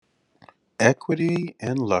Equity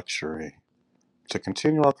and luxury. To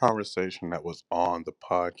continue our conversation that was on the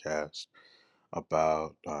podcast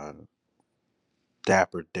about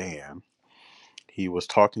Dapper Dan, he was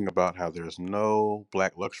talking about how there's no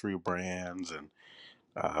black luxury brands and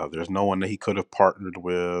there's no one that he could have partnered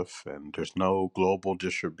with, and there's no global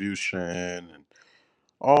distribution and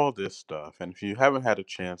all this stuff. And if you haven't had a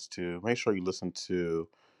chance to, make sure you listen to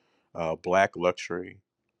Black Luxury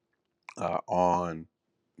on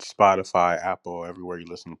Spotify, Apple, everywhere you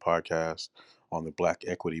listen to podcasts, on the Black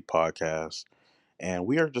Equity podcast. And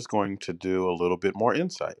we are just going to do a little bit more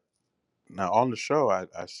insight. Now on the show, I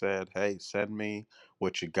said, hey, send me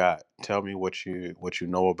what you got. Tell me what you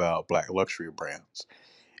know about black luxury brands.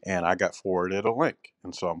 And I got forwarded a link.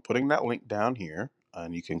 And so I'm putting that link down here,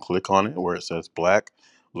 and you can click on it where it says Black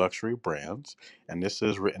Luxury Brands. And this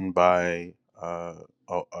is written by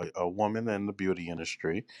a woman in the beauty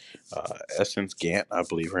industry, Essence Gant, I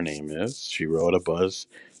believe her name is. She wrote a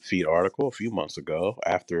BuzzFeed article a few months ago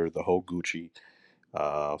after the whole Gucci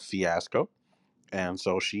fiasco. And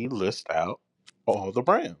so she lists out all the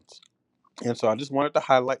brands. And so I just wanted to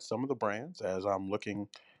highlight some of the brands as I'm looking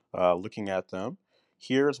at them.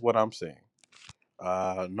 Here's what I'm seeing.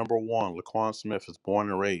 Number one, Laquan Smith is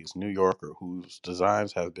born and raised New Yorker, whose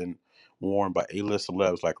designs have been worn by A-list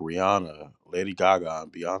celebs like Rihanna, Lady Gaga,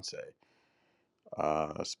 and Beyonce.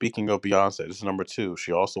 Speaking of Beyonce, this is number two.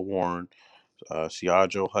 She also worn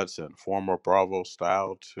Siajo Hudson, former Bravo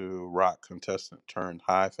Style to Rock contestant turned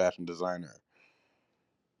high fashion designer.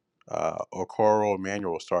 Okoro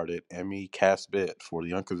Emanuel started Emmy Casbit for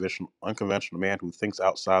the unconventional man who thinks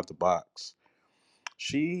outside the box.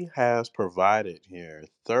 She has provided here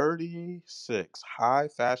 36 high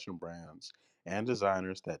fashion brands and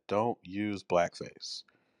designers that don't use blackface.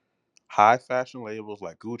 High fashion labels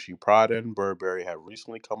like Gucci, Prada, and Burberry have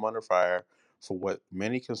recently come under fire for what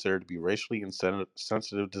many consider to be racially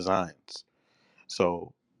sensitive designs.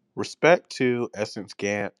 So, respect to Essence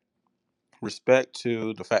Gant, respect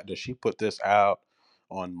to the fact that she put this out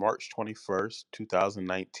on March 21st,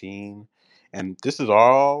 2019. And this is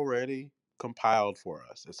already compiled for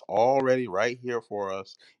us. It's already right here for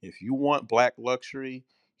us. If you want black luxury,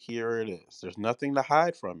 here it is. There's nothing to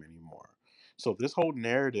hide from anymore. So, this whole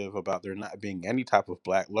narrative about there not being any type of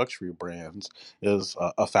black luxury brands is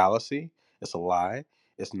a fallacy. It's a lie.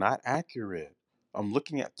 It's not accurate. I'm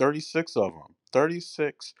looking at 36 of them,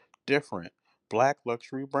 36 different black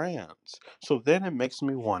luxury brands. So then it makes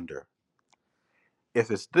me wonder, if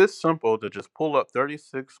it's this simple to just pull up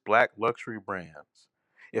 36 black luxury brands,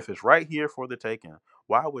 if it's right here for the taking,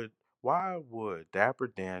 why would Dapper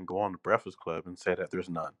Dan go on the Breakfast Club and say that there's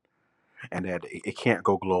none and that it can't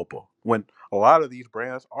go global when a lot of these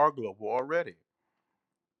brands are global already?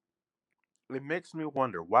 It makes me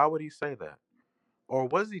wonder, why would he say that? Or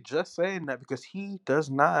was he just saying that because he does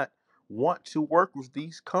not want to work with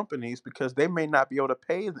these companies because they may not be able to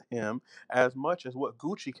pay him as much as what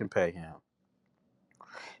Gucci can pay him?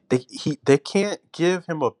 They can't give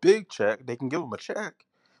him a big check. They can give him a check,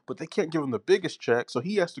 but they can't give him the biggest check, so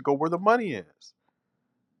he has to go where the money is.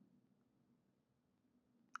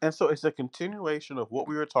 And so it's a continuation of what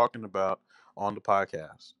we were talking about on the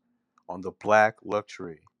podcast, on the Black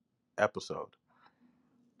Luxury episode.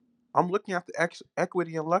 I'm looking at the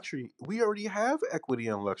equity and luxury. We already have equity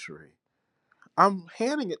and luxury. I'm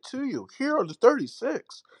handing it to you. Here are the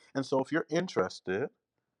 36. And so if you're interested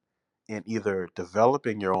in either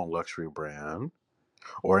developing your own luxury brand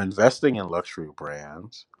or investing in luxury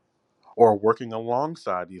brands or working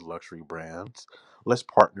alongside these luxury brands, let's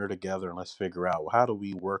partner together and let's figure out, how do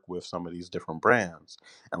we work with some of these different brands,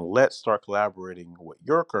 and let's start collaborating what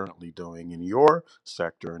you're currently doing in your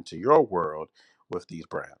sector into your world with these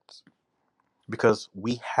brands, because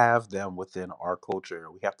we have them within our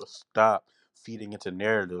culture. We have to stop feeding into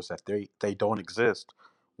narratives that they don't exist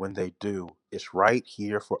when they do. It's right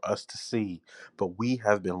here for us to see, but we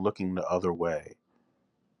have been looking the other way.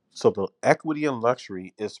 So the equity and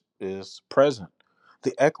luxury is present.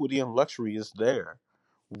 The equity and luxury is there.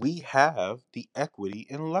 We have the equity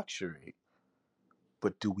in luxury,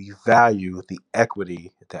 but do we value the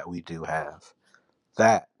equity that we do have?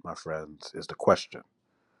 That, my friends, is the question.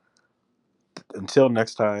 Until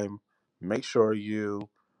next time, make sure you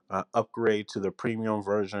upgrade to the premium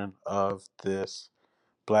version of this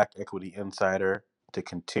Black Equity Insider to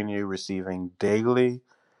continue receiving daily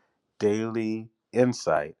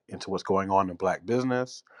insight into what's going on in black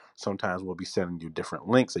business. Sometimes we'll be sending you different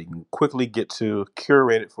links that you can quickly get to,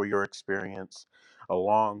 curate it for your experience.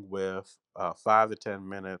 along with 5 to 10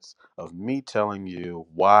 minutes of me telling you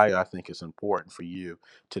why I think it's important for you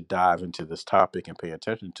to dive into this topic and pay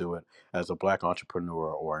attention to it as a Black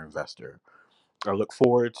entrepreneur or investor. I look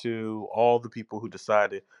forward to all the people who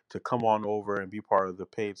decided to come on over and be part of the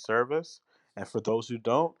paid service. And for those who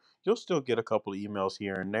don't, you'll still get a couple of emails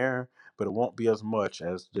here and there, but it won't be as much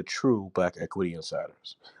as the true Black Equity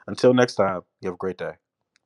Insiders. Until next time, you have a great day.